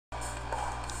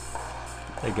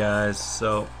Hey guys,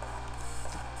 so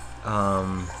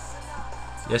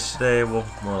yesterday, well,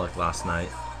 more like last night,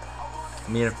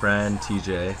 me and a friend,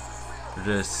 TJ, were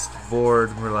just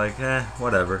bored. We're like,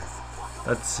 whatever.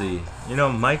 Let's see. You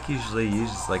know, Mike usually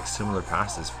uses like similar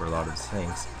passes for a lot of his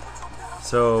things.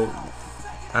 So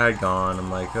I had gone, I'm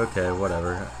like, okay,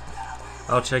 whatever.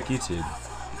 I'll check YouTube.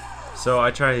 So I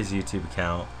try his YouTube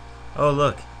account. Oh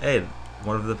look, hey,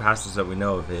 one of the passes that we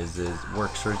know of his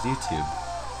works for his YouTube.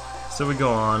 So we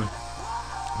go on.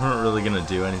 We weren't really gonna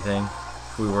do anything.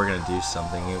 If we were gonna do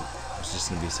something, it was just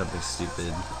gonna be something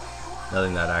stupid.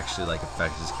 Nothing that actually like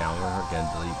affects his account. We weren't gonna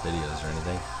delete videos or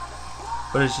anything.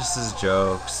 But it's just as a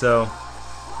joke. So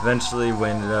eventually we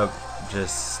ended up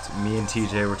just me and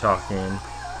TJ were talking,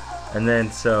 and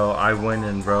then so I went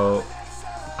and wrote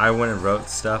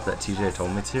stuff that TJ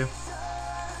told me to,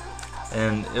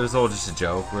 and it was all just a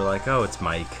joke. We're like, oh, it's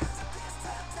Mike.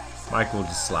 Mike will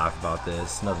just laugh about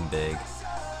this, nothing big.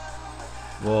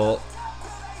 Well,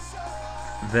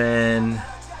 then,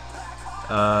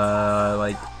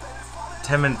 like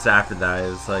 10 minutes after that, it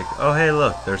was like, oh hey,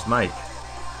 look, there's Mike.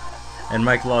 And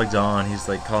Mike logged on. He's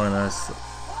like calling us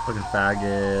fucking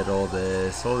faggot, all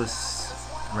this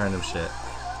random shit.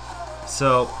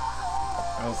 So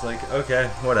I was like, okay,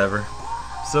 whatever.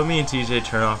 So me and TJ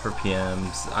turn off our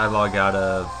PMs. I log out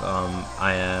of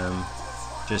IM,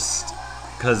 just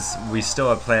because we still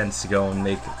have plans to go and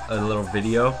make a little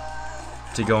video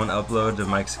to go and upload to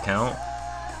Mike's account.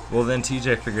 Well, then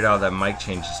TJ figured out that Mike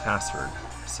changed his password,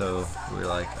 so we were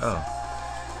like, oh.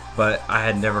 But I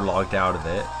had never logged out of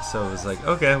it, so it was like,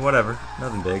 okay, whatever,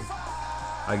 nothing big.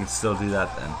 I can still do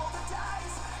that then.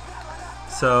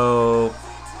 So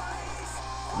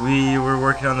we were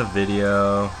working on the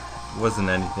video. Wasn't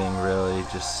anything really,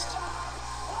 just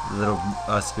little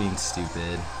us being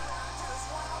stupid.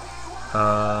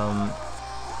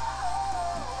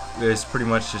 It was pretty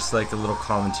much just like a little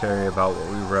commentary about what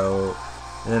we wrote,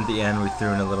 and then at the end we threw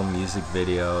in a little music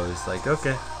video. It was like,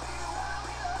 okay.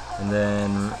 And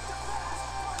then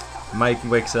Mike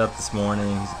wakes up this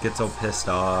morning, he gets all pissed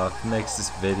off, makes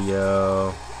this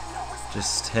video,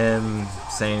 just him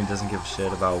saying he doesn't give a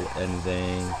shit about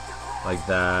anything like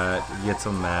that. He gets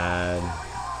so mad,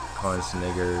 calling us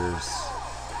niggers.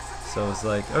 So it's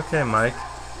like, okay, Mike,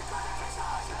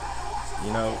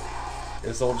 you know,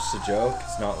 it's all just a joke.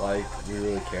 It's not like we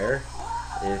really care.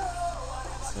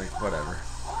 It's like, whatever.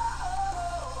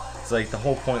 It's like the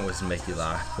whole point was to make you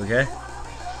laugh, okay?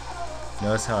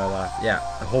 Notice how I laugh? Yeah,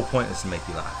 the whole point is to make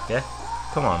you laugh, okay?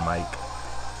 Come on, Mike.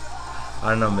 I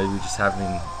don't know, maybe just having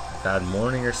a bad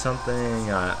morning or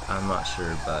something. I'm not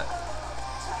sure, but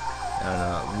I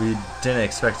don't know. We didn't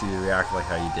expect you to react like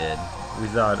how you did. We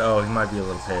thought, oh, he might be a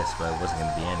little pissed, but it wasn't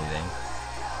going to be anything.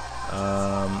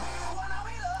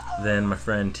 Then my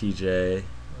friend TJ,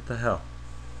 what the hell?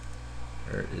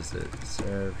 Where is it?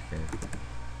 Serve here.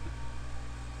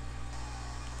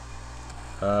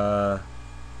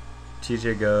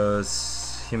 TJ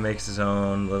goes, he makes his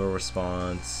own little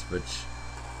response, which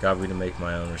got me to make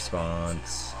my own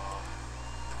response.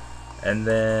 And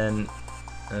then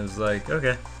I was like,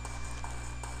 okay.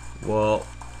 Well,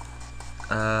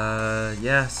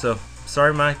 yeah, so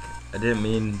sorry, Mike. I didn't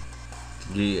mean to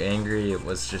get you angry. It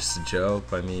was just a joke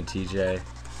by me and TJ.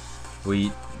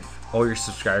 All your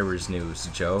subscribers knew it was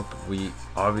a joke. We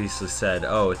obviously said,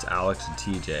 oh, it's Alex and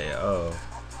TJ. Oh.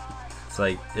 It's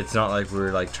like, it's not like we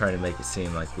were like trying to make it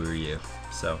seem like we were you.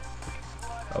 So,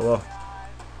 oh well.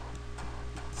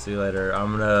 See you later.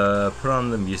 I'm gonna put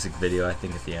on the music video, I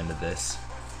think, at the end of this,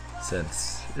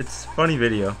 since it's a funny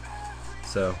video.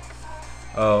 So,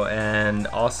 oh, and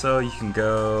also you can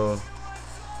go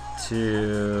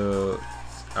to,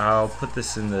 I'll put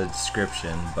this in the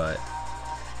description, but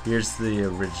here's the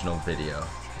original video.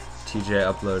 TJ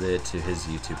uploaded it to his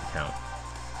YouTube account.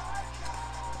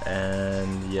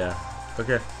 And yeah.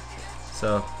 Okay,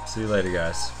 so see you later,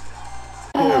 guys.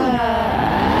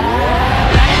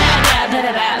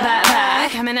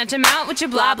 Coming at your mouth with your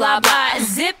blah blah blah.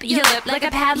 Zip your lip like a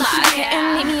padlock,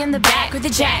 and meet me in the back with the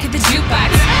jack of the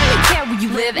jukebox. I don't care where you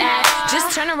live at.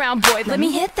 Just turn around, boy. Let me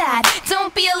hit that.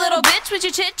 Don't be a little bitch with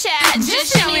your chit chat.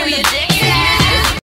 Just show me where your dick is at.